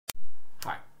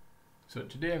So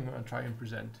today I'm going to try and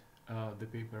present the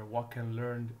paper What Can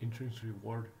Learned Intrinsic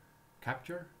Reward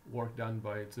Capture, work done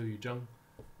by Ziyu Zheng,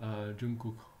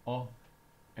 Jungkook Oh,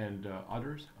 and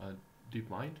others,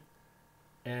 DeepMind.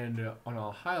 And on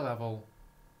a high level,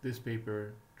 this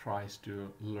paper tries to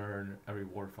learn a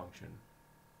reward function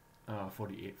for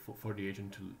the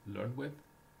agent to learn with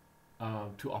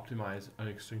to optimize an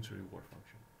extrinsic reward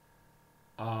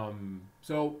function.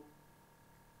 So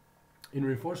in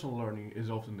reinforcement learning,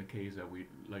 is often the case that we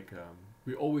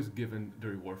always given the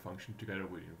reward function together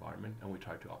with the environment, and we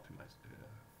try to optimize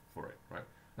for it, right?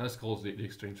 And that's called the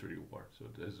extrinsic reward. So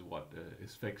this is what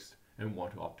is fixed and we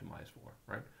want to optimize for,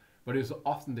 right? But it's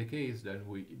often the case that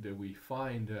we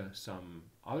find some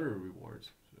other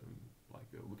rewards,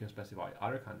 we can specify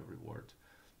other kind of rewards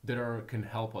that can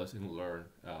help us in learn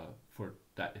for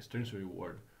that extrinsic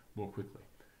reward more quickly.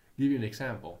 Give you an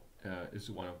example. Is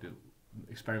one of the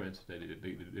experiments that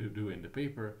they do in the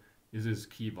paper is this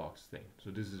key box thing. So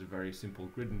this is a very simple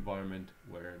grid environment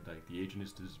where the agent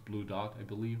is this blue dot, I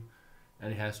believe,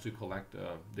 and it has to collect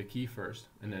the key first,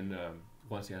 and then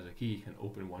once he has a key, he can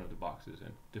open one of the boxes,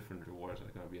 and different rewards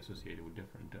are going to be associated with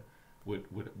different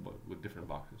with different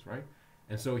boxes, right?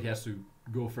 And so he has to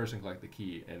go first and collect the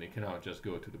key, and it cannot just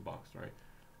go to the box, right?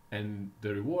 And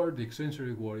the reward, the extrinsic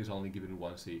reward, is only given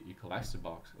once he collects the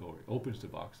box or opens the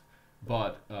box.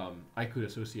 But I could,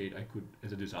 as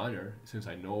a designer, since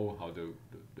I know how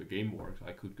the game works,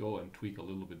 I could go and tweak a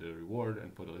little bit the reward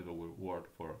and put a little reward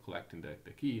for collecting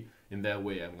the key. In that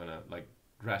way, I'm gonna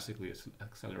drastically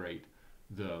accelerate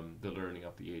the learning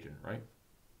of the agent, right?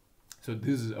 So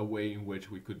this is a way in which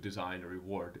we could design a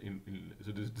reward.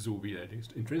 So this will be an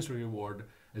intrinsic reward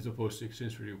as opposed to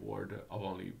extrinsic reward of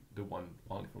only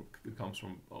it comes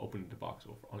from opening the box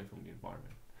or only from the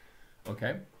environment.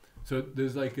 Okay. So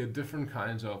there's a different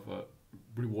kinds of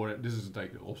reward. This is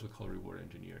also called reward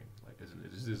engineering. As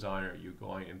a designer, you're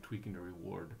going and tweaking the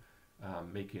reward,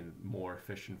 making more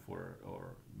efficient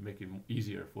or making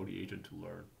easier for the agent to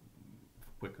learn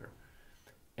quicker.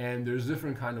 And there's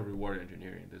different kind of reward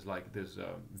engineering. There's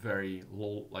very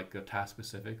low, a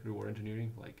task-specific reward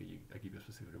engineering. I give you a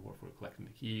specific reward for collecting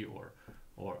the key or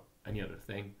any other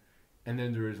thing. And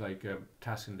then there is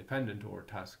task independent or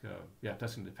task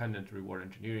independent reward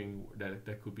engineering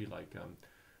that could be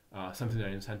something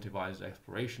that incentivizes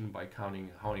exploration by counting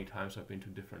how many times I've been to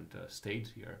different states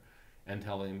here, and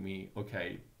telling me,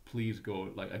 okay, please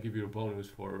go. I give you a bonus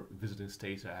for visiting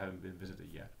states that haven't been visited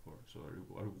yet. So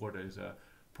a reward that is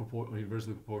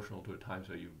inversely proportional to the times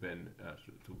that you've been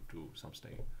to some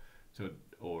state. So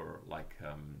or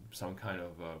some kind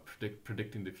of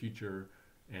predicting the future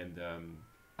and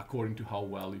according to how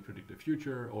well you predict the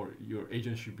future, or your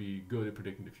agent should be good at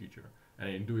predicting the future. And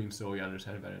in doing so, you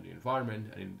understand better the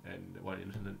environment, and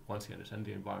once you understand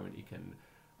the environment, you can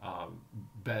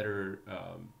better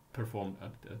perform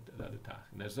at the task.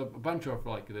 And there's a bunch of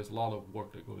there's a lot of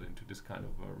work that goes into this kind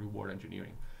of reward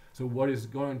engineering. So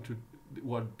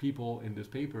what people in this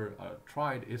paper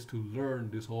tried is to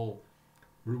learn this whole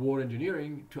reward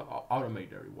engineering to automate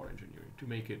their reward engineering, to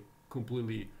make it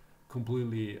completely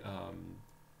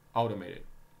automated.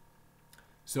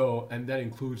 So, and that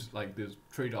includes this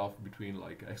trade-off between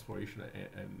exploration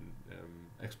and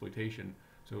exploitation.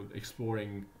 So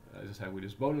exploring, as I said, with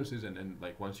its bonuses, and then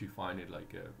once you find it,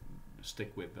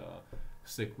 stick with the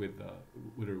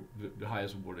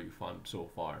highest reward that you found so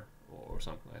far, or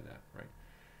something like that, right?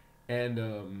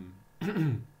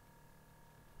 And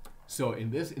so in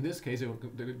this case,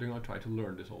 they're going to try to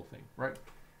learn this whole thing, right?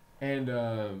 And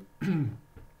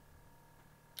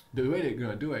the way they're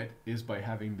going to do it is by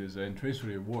having this intrinsic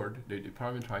reward. They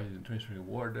parameterize the intrinsic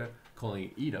reward,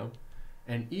 calling it eta,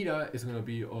 and eta is going to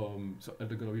be so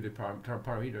they're going to be the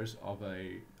parameters of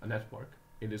a network.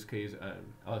 In this case,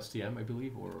 an LSTM, I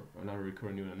believe, or another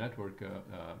recurrent neural network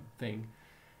thing,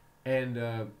 and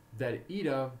that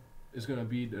eta is going to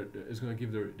be going to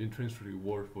give the intrinsic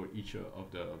reward for each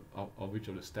of each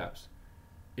of the steps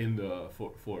in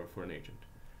for an agent.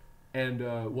 And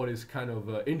what is kind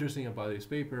of interesting about this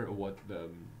paper, or what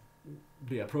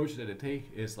the approach that they take,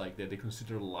 is that they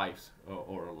consider lives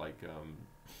or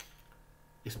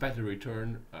expected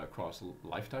return across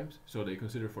lifetimes. So they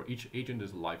consider for each agent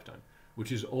as a lifetime,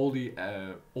 which is all the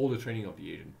training of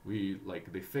the agent.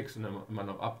 They fix an amount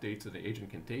of updates that the agent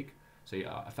can take, say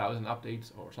 1,000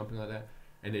 updates or something like that,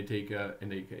 and they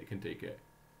can take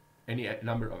any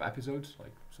number of episodes,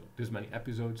 so this many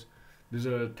episodes. There's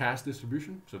a task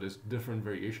distribution, so there's different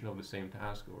variation of the same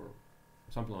task or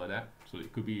something like that. So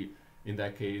it could be, in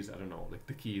that case, I don't know,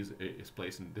 the key is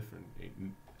placed in different.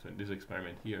 So in this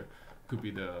experiment here, could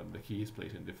be the key is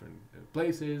placed in different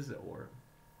places,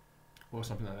 or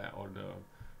something like that,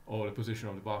 or the position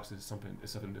of the box is something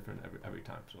different every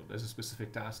time. So there's a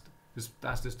specific task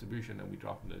distribution, and we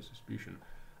drop in this distribution.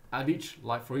 At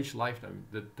for each lifetime,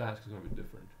 the task is going to be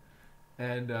different,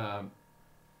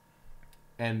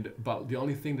 but the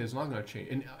only thing that's not going to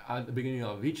change at the beginning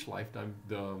of each lifetime,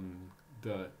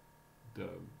 the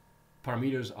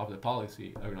parameters of the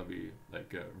policy are going to be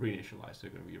like reinitialized. They're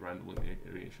going to be randomly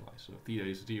reinitialized. So theta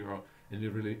is 0, and they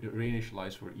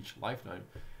reinitialize for each lifetime.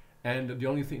 And the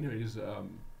only thing that is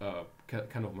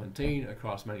kind of maintained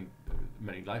across many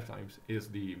lifetimes is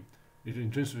the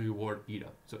intrinsic reward eta.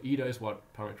 So eta is what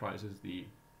parameterizes the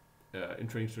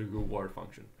intrinsic reward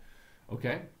function.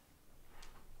 Okay.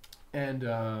 And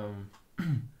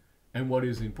and what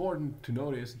is important to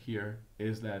notice here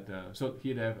is that so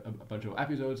here they have a bunch of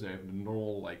episodes. They have the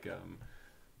normal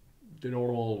the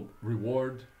normal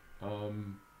reward,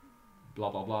 blah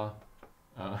blah blah,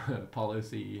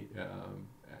 policy,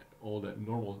 all that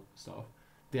normal stuff.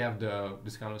 They have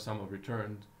this kind of sum of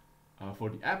returns for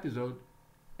the episode,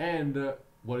 and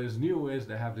what is new is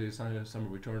they have the sum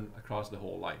of return across the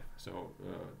whole life. So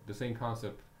the same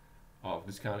concept of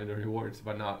discounting the rewards,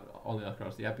 but not only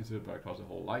across the episode, but across the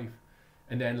whole life.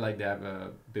 And then like they have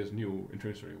this new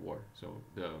intrinsic reward. So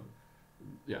the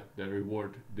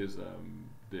reward,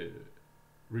 the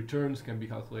returns can be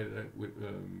calculated with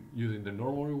using the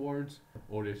normal rewards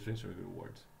or the intrinsic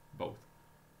rewards, both.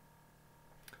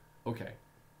 Okay,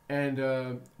 and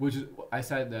which is, I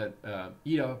said that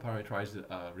eta parameterizes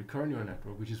a recurrent neural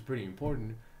network, which is pretty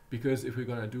important. Because if we're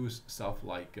gonna do stuff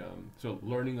like so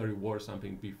learning or reward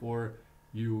something before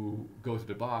you go to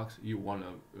the box, you want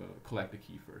to collect the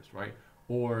key first, right?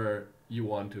 Or you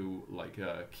want to like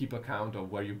keep account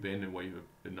of where you've been and where you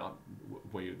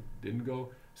didn't go,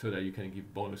 so that you can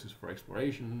give bonuses for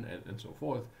exploration and so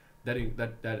forth. That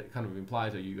kind of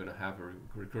implies that you're gonna have a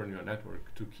recurrent neural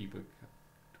network to keep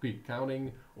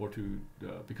counting, or to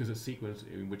because the sequence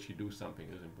in which you do something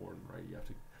is important, right? You have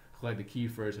to collect the key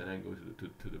first and then go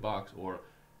to the box, or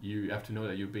you have to know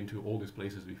that you've been to all these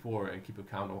places before and keep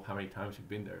account of how many times you've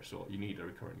been there. So you need a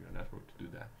recurrent neural network to do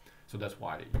that. So that's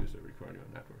why they use a recurrent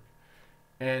neural network.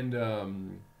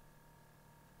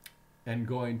 And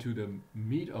going to the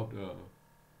meat of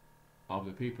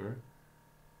the paper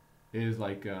is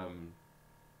like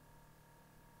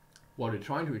what they're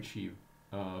trying to achieve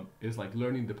is like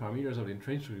learning the parameters of the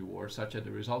intrinsic reward such that the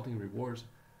resulting rewards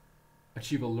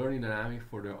achieve a learning dynamic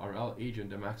for the RL agent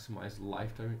that maximizes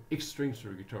lifetime extrinsic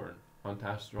return on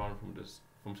tasks drawn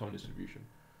from some distribution,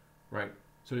 right?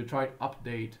 So they try to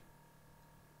update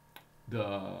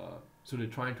so they're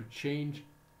trying to change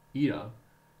eta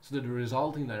so that the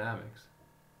resulting dynamics,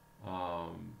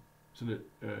 so that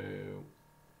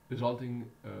resulting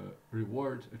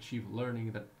rewards achieve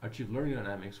learning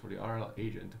dynamics for the RL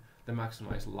agent that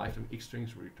maximize lifetime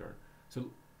extrinsic return.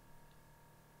 So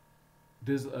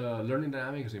this learning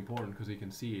dynamic is important because you can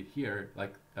see it here,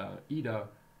 like eta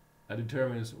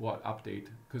determines what update,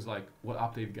 because like what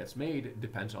update gets made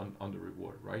depends on the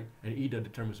reward, right? And eta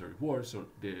determines the reward, so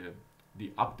the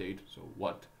update, so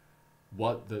what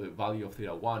the value of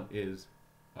theta 1 is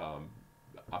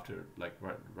after like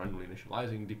randomly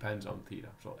initializing depends on theta.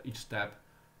 So each step,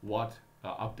 what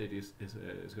update is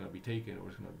going to be taken or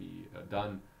is going to be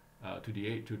done to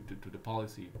the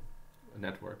policy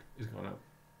network is going to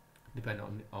depend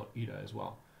on eta as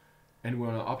well. And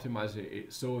we're going to optimize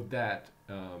it so that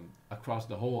across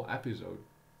the whole episode,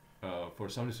 for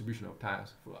some distribution of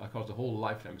tasks, across the whole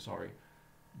lifetime, sorry,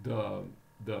 the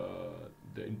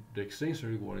extrinsic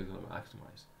reward is going to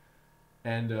maximize.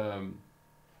 And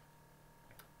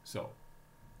so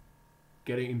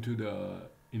getting into the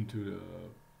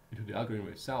algorithm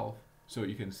itself, so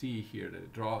you can see here that they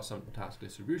draw some task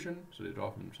distribution. So they draw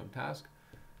from some task.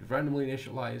 They randomly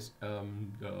initialize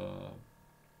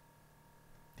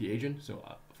the agent. So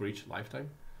for each lifetime,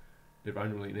 they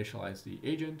randomly initialize the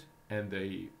agent, and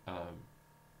they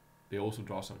also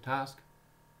draw some task.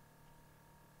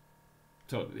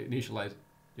 So they initialize,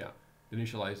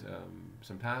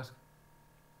 some task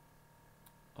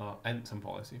and some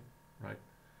policy, right?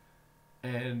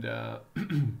 And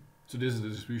so this is the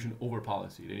distribution over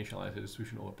policy. They initialize the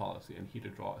distribution over policy, and here to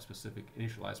draw a specific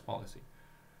initialized policy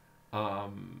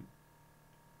and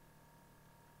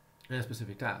a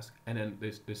specific task. And then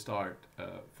they start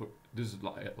for this is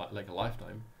like a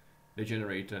lifetime. They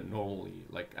generate normally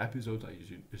like episodes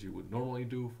as you would normally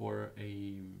do for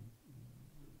a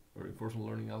reinforcement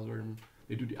learning algorithm.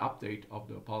 They do the update of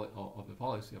the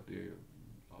policy of the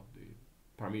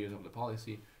parameters of the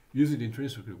policy using the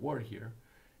intrinsic reward here,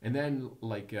 and then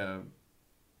like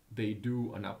they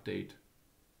do an update.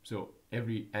 So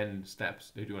every n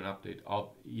steps they do an update of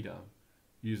eta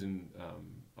using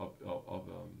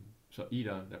so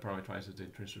eta that parameterizes the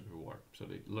intrinsic reward. So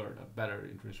they learn a better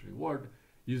intrinsic reward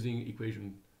using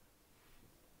equation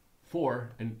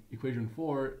 4, and equation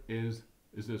 4 is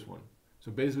this one.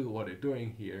 So basically what they're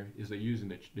doing here is they're using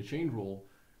the chain rule,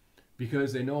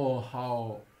 because they know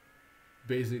how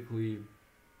basically,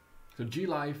 so G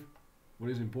life, what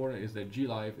is important is that G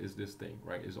life is this thing,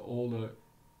 right? Is all the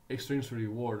extrinsic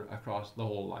reward across the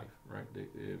whole life, right? The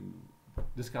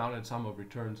discounted sum of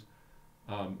returns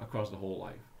across the whole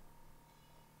life.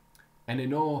 And they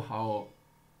know how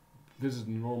this is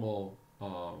the normal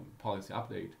policy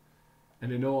update,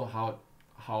 and they know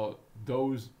how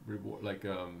those reward, like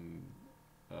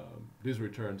these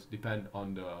returns depend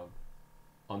on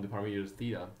the parameters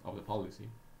theta of the policy,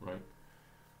 right?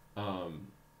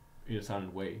 In a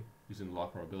standard way, using the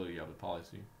log probability of the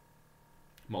policy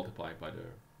multiplied by the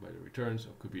returns.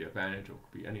 It could be advantage, or it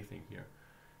could be anything here.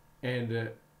 And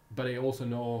but they also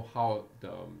know how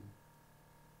the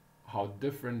how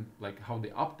different, like how the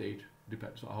update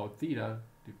depends. So how theta,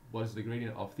 what is the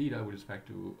gradient of theta with respect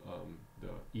to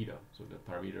the eta, so the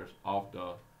parameters of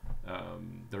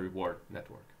the reward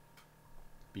network,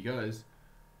 because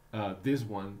this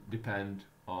one depend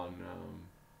on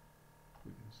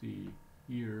we can see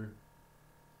here.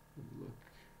 Look.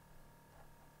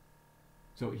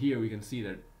 So here we can see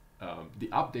that the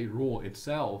update rule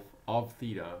itself of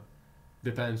theta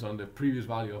depends on the previous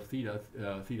value of theta,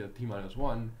 theta t minus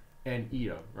 1, and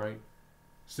eta, right?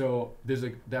 So there's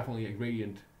definitely a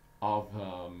gradient of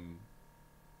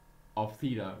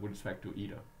theta with respect to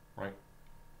eta, right?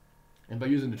 And by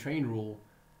using the chain rule,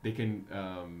 they can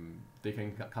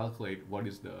calculate what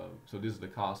is the, so this is the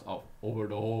cost of over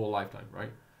the whole lifetime,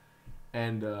 right?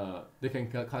 And they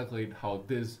can calculate how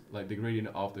this, like the gradient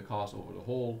of the cost over the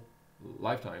whole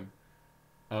lifetime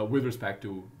with respect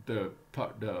to the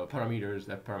parameters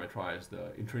that parameterize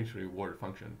the intrinsic reward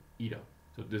function eta.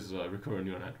 So this is a recurrent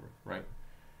neural network, right?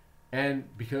 And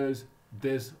because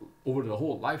this over the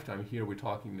whole lifetime here, we're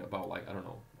talking about, like, I don't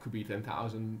know, could be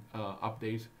 10,000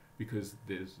 updates, because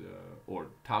there's or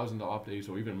thousands of updates,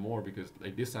 or even more, because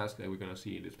like this task that we're going to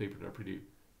see in this paper, they're pretty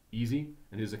easy,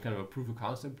 and it's a kind of a proof of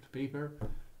concept paper.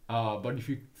 But if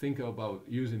you think about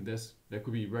using this, that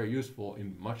could be very useful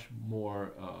in much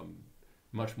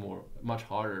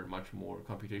harder, much more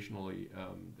computationally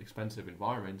expensive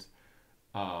environments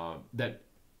that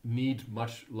need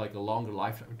much like a longer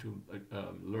lifetime to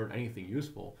learn anything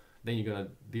useful. Then you're gonna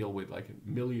deal with like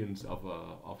millions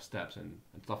of steps and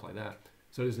stuff like that.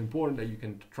 So it's important that you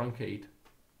can truncate,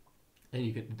 and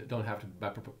you don't have to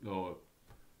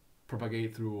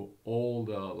propagate through all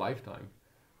the lifetime,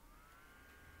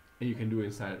 and you can do it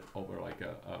instead over like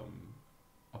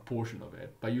a portion of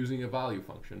it by using a value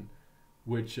function,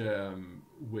 which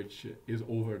is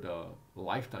over the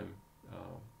lifetime.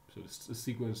 So the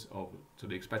sequence of, so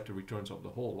the expected returns of the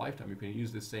whole lifetime. You can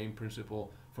use the same principle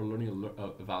for learning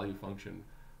a value function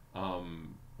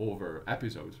over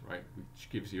episodes, right? Which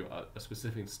gives you a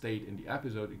specific state in the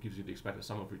episode. It gives you the expected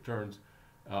sum of returns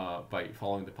by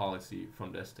following the policy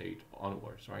from that state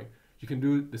onwards, right? You can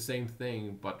do the same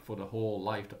thing, but for the whole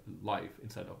life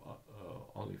instead of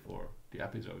only for the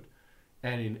episode.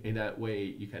 And in that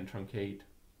way, you can truncate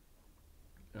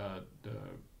the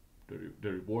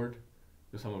reward,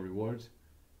 the sum of rewards,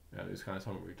 this kind of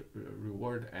sum of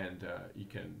reward, and you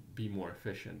can be more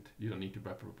efficient. You don't need to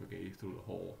propagate through the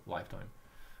whole lifetime,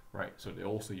 right? So they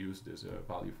also use this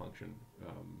value function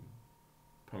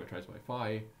parameterized by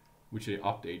phi, which they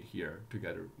update here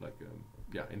together, like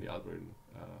in the algorithm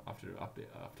after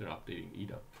updating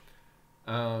eta.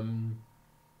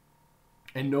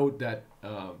 And note that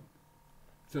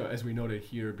so as we noted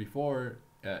here before,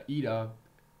 eta,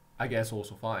 I guess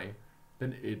also phi,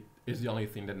 then it is the only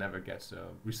thing that never gets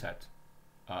reset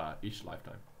each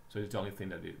lifetime. So it's the only thing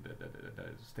that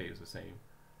stays the same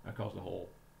across the whole,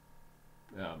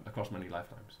 across many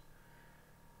lifetimes.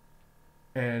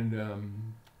 And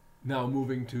now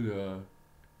moving to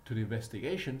the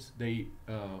investigations, they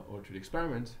or to the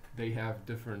experiments, they have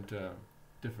different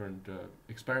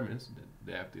experiments.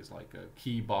 They have this like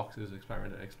key boxes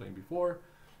experiment that I explained before.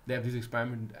 They have this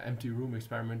experiment, empty room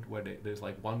experiment, where there's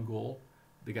like one goal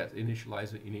that gets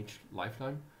initialized in each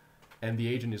lifetime, and the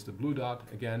agent is the blue dot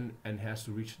again, and has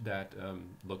to reach that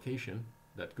location,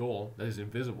 that goal that is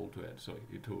invisible to it. So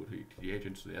to the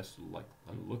agent, so it has to like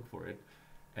look for it,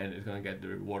 and it's gonna get the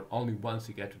reward only once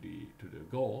you get to the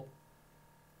goal.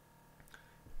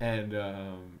 And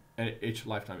each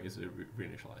lifetime is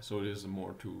reinitialized. So it is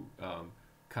more to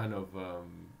kind of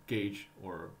gauge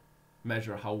or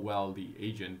measure how well the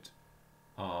agent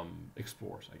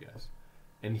explores, I guess.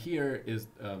 And here is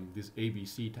this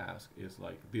ABC task is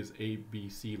like this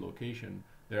ABC location.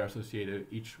 They're associated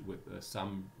each with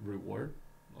some reward,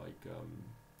 like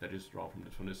that is drawn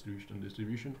from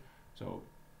distribution. So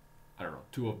I don't know,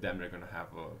 two of them are going to have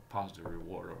a positive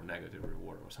reward or negative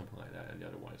reward or something like that, and the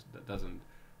other one is that doesn't.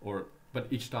 Or but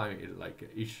each time it like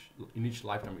in each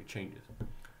lifetime it changes.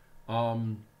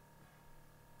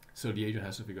 So the agent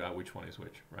has to figure out which one is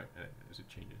which, right? As it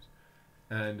changes,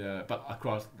 and but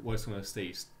across what's going to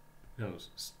stay,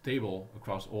 stable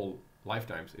across all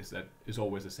lifetimes is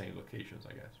always the same locations,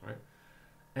 I guess, right?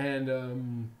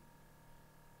 And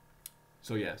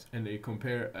so yes, and they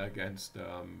compare against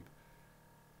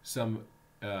some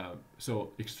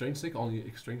so extrinsic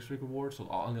reward, so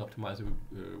only optimize it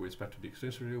with respect to the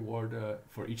extrinsic reward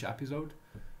for each episode,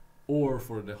 or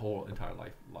for the whole entire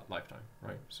lifetime,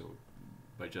 right? So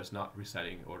by just not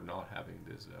resetting or not having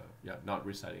this, not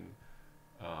resetting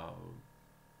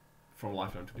from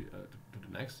lifetime to the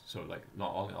next. So like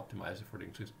not only optimize it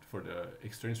for the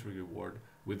extrinsic reward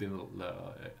within the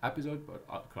episode, but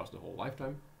across the whole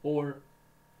lifetime, or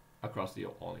across the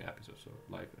only episode, so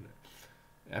life and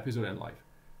episode and life.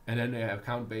 And then they have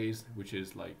count based, which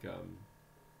is like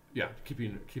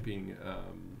keeping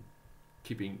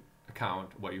account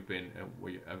where you've been and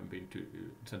where you haven't been to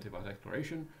incentivize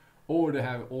exploration. Or they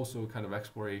have also kind of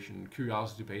exploration,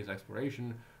 curiosity based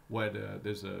exploration, where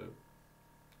there's a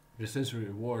the sensory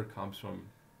reward comes from.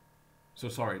 So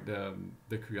sorry,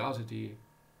 the curiosity,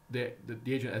 the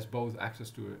agent has both access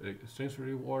to a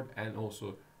sensory reward and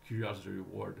also curiosity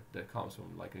reward that comes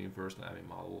from like an inverse dynamic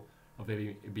model of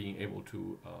being able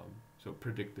to so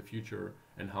predict the future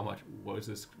and what is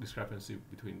this discrepancy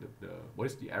between what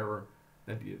is the error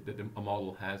that a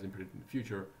model has in predicting the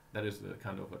future. That is the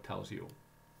kind of tells you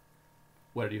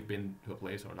whether you've been to a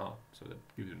place or not. So that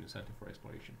gives you an incentive for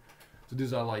exploration. So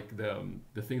these are like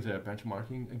the things that are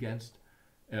benchmarking against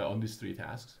on these three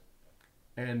tasks,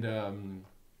 and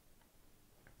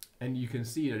you can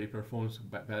see that it performs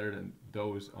better than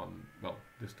those on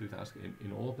these two tasks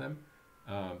in all of them.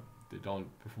 They don't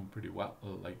perform pretty well.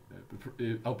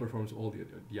 It outperforms all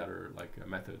the other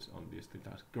methods on these two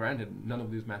tasks. Granted, none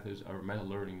of these methods are meta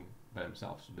learning by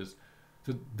themselves.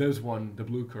 So this one, the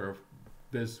blue curve,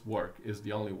 this work is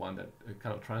the only one that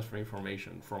kind of transfer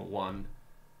information from one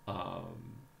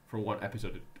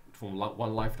episode, from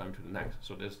one lifetime to the next.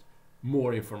 So there's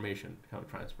more information kind of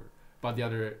transfer. But the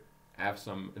other have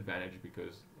some advantage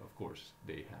because, of course,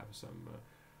 they have some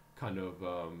kind of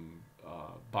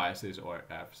biases or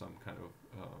have some kind of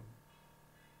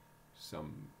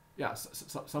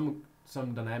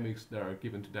some dynamics that are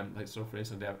given to them. Like, so for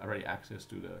instance, they have already access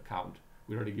to the count.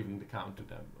 We already given the count to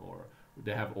them, or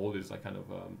they have all this kind of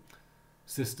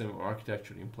system or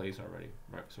architecture in place already,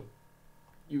 right? So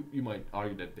you might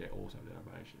argue that they also have that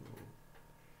advantage.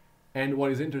 And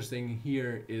what is interesting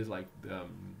here is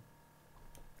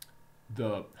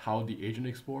the how the agent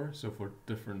explores. So for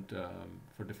different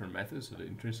methods, so the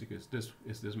intrinsic is this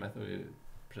method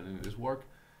presented in this work,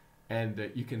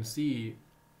 and you can see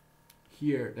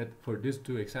here that for these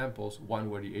two examples, one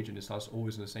where the agent is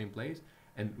always in the same place,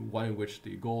 and one in which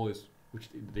the goal is, which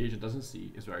the agent doesn't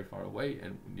see, is very far away,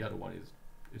 and the other one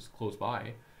is close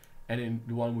by. And in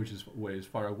the one where is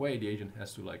far away, the agent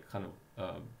has to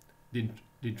the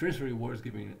intrinsic reward is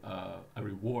giving a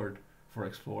reward for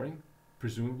exploring,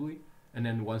 presumably, and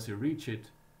then once you reach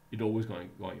it, it's always going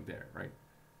there, right?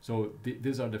 So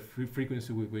these are the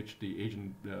frequency with which the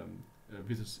agent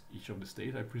visits each of the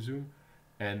states, I presume,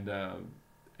 and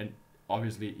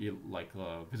obviously it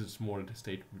visits more of the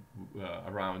state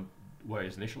around where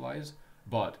it's initialized,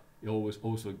 but it always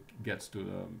also gets to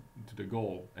the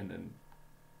goal, and then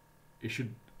it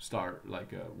should start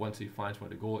once it finds where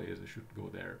the goal is, it should go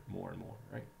there more and more,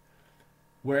 right?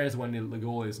 Whereas when the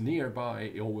goal is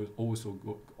nearby, it always also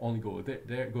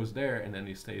goes there, and then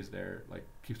it stays there,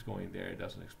 keeps going there. It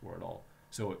doesn't explore at all.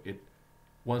 So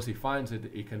once it finds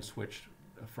it, it can switch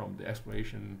from the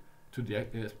exploration to the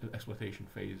exploitation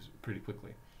phase pretty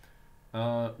quickly.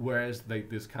 Whereas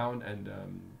this count and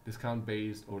this count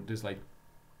based, or this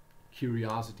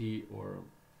curiosity, or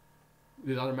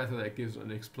this other method that gives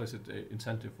an explicit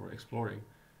incentive for exploring,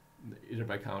 either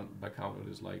by count, or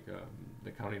is the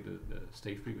counting the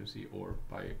state frequency, or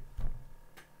by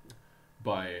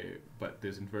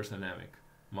this inverse dynamic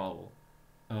model.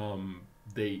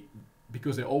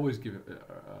 Because they always give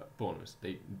a bonus.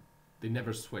 They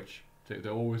never switch.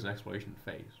 They're always in exploration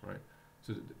phase, right?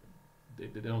 So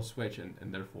they don't switch,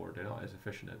 and therefore they're not as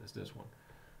efficient as this one.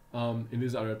 In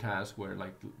this other task where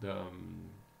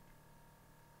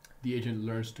the agent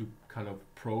learns to kind of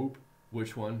probe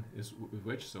which one is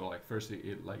which. So like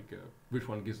firstly, which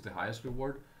one gives the highest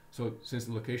reward. So since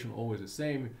the location always the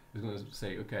same, it's going to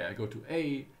say, okay, I go to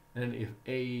A, and then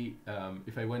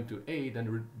if I went to A,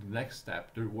 then the next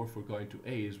step, the reward for going to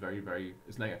A is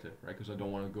is negative, right? Because I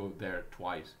don't want to go there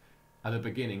twice at the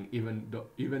beginning,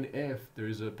 even if there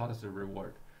is a positive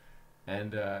reward.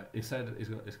 And instead, it's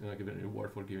going to give it a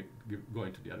reward for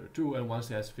going to the other two. And once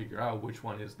it has figured out which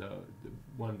one is the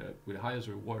one that with the highest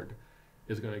reward,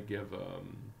 it's going to give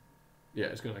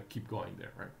it's going to keep going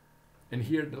there, right? And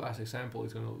here, the last example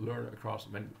is going to learn across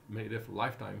many different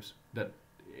lifetimes that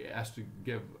it has to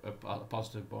give a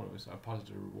positive bonus, a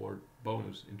positive reward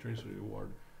bonus, intrinsic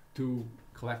reward, to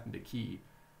collecting the key,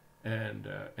 and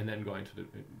then going to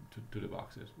the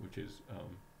boxes, which is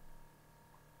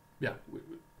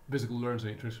basically learns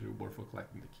an intrinsic reward for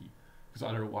collecting the key. Because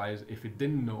otherwise, if it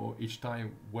didn't know each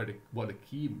time what the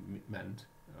key meant,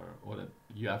 or that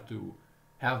you have to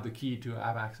have the key to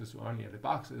have access to any of the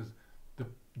boxes,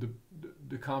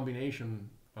 the combination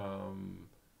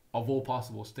of all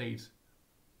possible states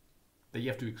that you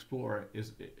have to explore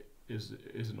is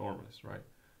enormous, right?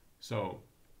 So,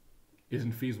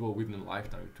 isn't feasible within a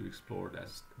lifetime to explore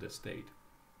the state,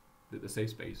 the state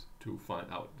space, to find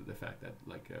out the fact that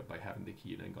by having the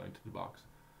key and then going to the box,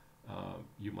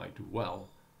 you might do well.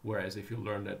 Whereas if you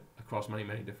learn that across many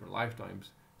different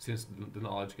lifetimes, since the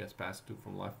knowledge gets passed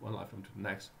from one lifetime to the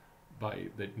next by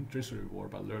the intrinsic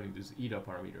reward, by learning these EDA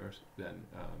parameters, then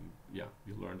you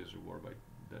learn this reward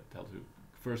that tells you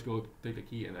first go take the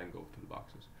key and then go to the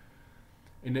boxes.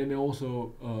 And then they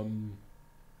also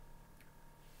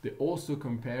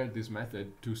compared this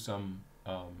method to some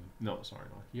no, sorry,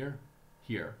 not here.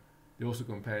 Here, they also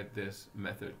compared this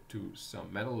method to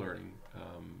some meta learning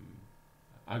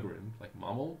algorithms like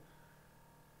MAML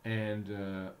and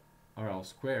RL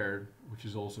squared, which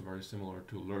is also very similar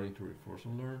to learning to reinforce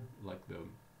and learn, like the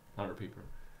other paper.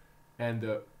 And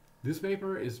this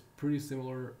paper is pretty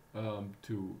similar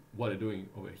to what they're doing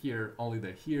over here, only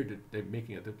that here they're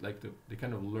making it they're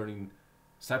kind of learning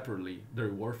separately the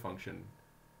reward function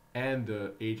and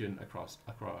the agent across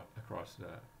a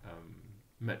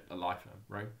lifetime,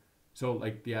 right? So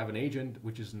like they have an agent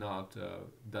which is not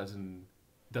doesn't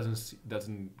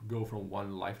go from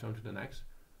one lifetime to the next,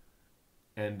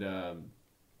 and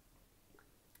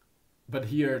but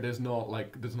here there's no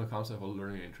concept of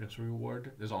learning an intrinsic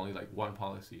reward. There's only like one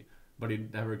policy, but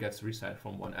it never gets reset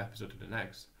from one episode to the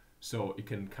next. So it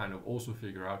can kind of also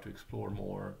figure out to explore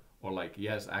more, or like he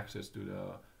has access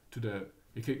to the.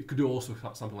 It could do also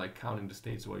something like counting the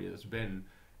states where it has been,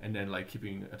 and then like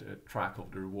keeping a track of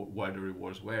where the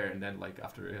rewards were, and then like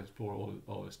after it explored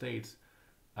all the states,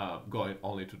 going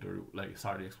only to the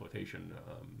start the exploitation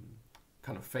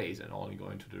kind of phase, and only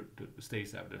going to the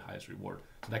states that have the highest reward.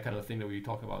 So that kind of thing that we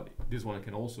talk about, this one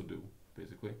can also do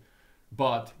basically,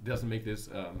 but doesn't make this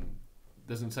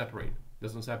doesn't separate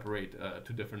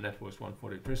two different networks, one for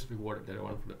the intrinsic reward, the other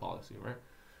one for the policy, right?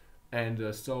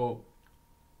 And so.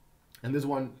 And this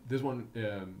one,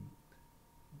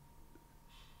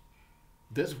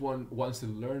 once it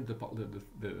learned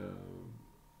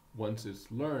once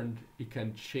it's learned, it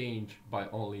can change by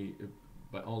only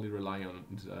relying on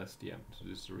the STM. So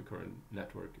this is a recurrent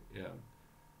network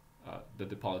that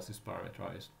the policy is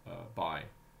parameterized by.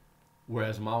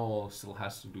 Whereas MAML still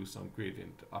has to do some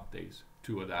gradient updates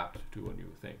to adapt to a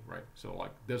new thing, right? So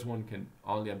like this one can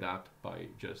only adapt by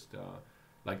just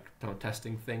kind of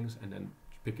testing things and then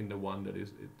picking the one that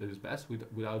is best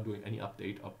without doing any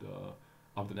update of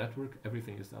the network.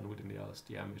 Everything is done within the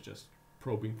LSTM. It's just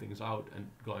probing things out and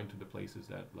going to the places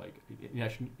that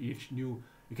you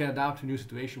can adapt to a new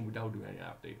situation without doing any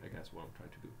update. I guess what I'm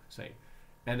trying to say.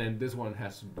 And then this one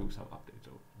has to do some updates.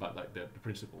 So, but like the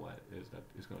principle is that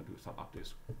it's going to do some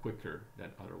updates quicker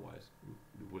than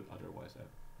would otherwise have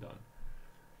done.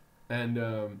 And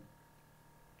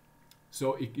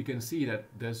so you can see that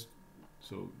there's.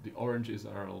 So the orange is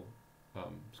RL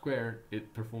squared.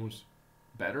 It performs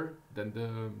better than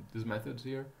these methods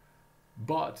here,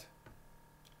 but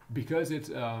because it's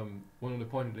one of the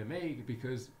points they make,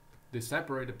 because they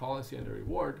separate the policy and the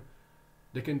reward,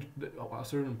 they can at a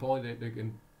certain point they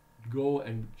can go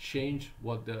and change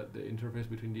what the interface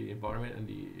between the environment and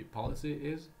the policy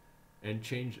is, and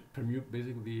permute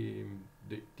basically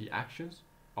the actions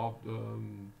of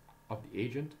the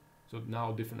agent. So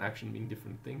now different action mean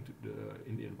different thing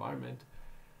in the environment,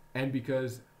 and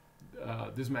because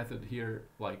this method here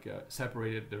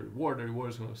separated the reward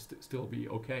is going to still be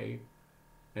okay,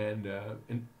 and the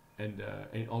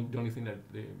only thing that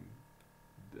the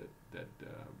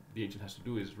agent has to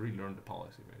do is relearn the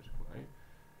policy basically, right?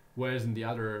 Whereas in the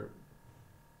other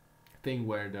thing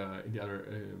where in the other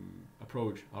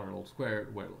approach, RL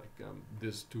squared, where like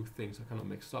these two things are kind of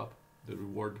mixed up, the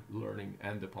reward learning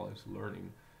and the policy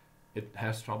learning, it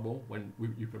has trouble when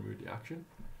you permute the action.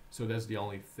 So that's the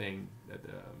only thing that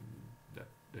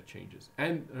that changes,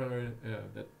 and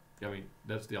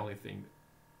that's the only thing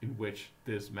in which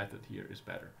this method here is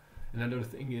better. And another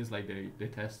thing is like they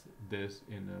test this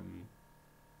in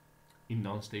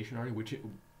non-stationary,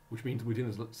 which means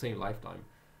within the same lifetime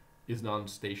is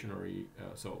non-stationary.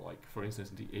 So like for instance,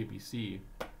 the ABC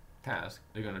task,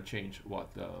 they're gonna change what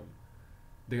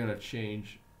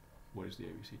what is the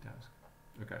ABC task?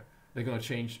 Okay, they're gonna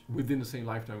change within the same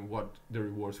lifetime what the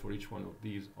rewards for each one of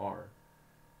these are.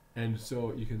 And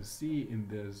so you can see in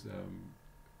this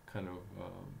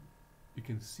you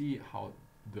can see how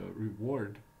the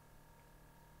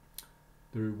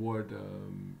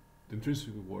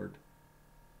intrinsic reward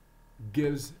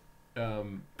gives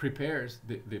prepares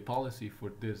the policy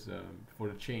for this for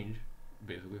the change,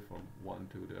 basically from one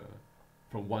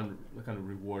kind of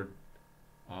reward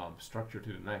structure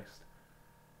to the next.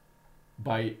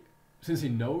 Since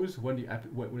it knows when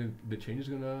the change is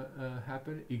gonna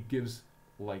happen, it gives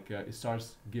it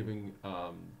starts giving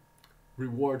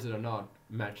rewards that are not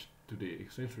matched to the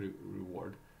extrinsic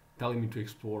reward, telling me to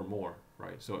explore more,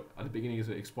 right? So at the beginning is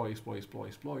exploit.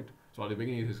 So at the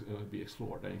beginning it is going to be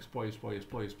explore, then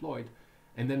exploit,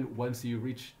 and then once you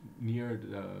reach near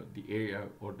the area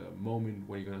or the moment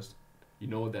where you're gonna, you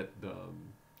know that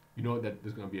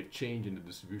there's going to be a change in the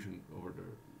distribution over the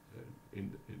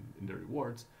in the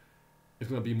rewards. It's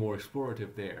going to be more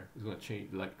explorative there. It's going to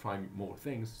change, like trying more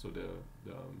things. So the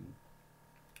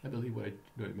I believe what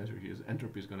I measure here is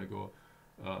entropy is going to go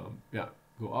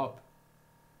up,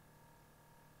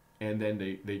 and then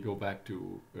they go back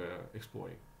to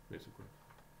exploring, basically.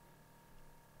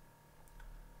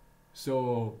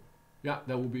 So yeah,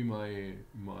 that will be my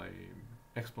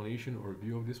explanation or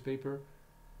review of this paper.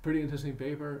 Pretty interesting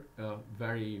paper,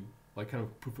 very like kind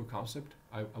of proof of concept,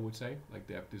 I would say. Like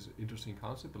they have this interesting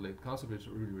concept, but the concept is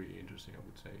really interesting, I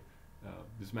would say.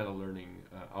 This meta learning,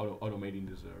 automating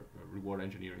this reward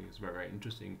engineering is very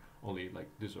interesting. Only like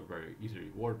this is a very easy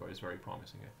reward, but it's very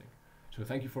promising, I think. So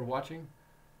thank you for watching,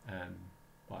 and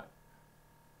bye.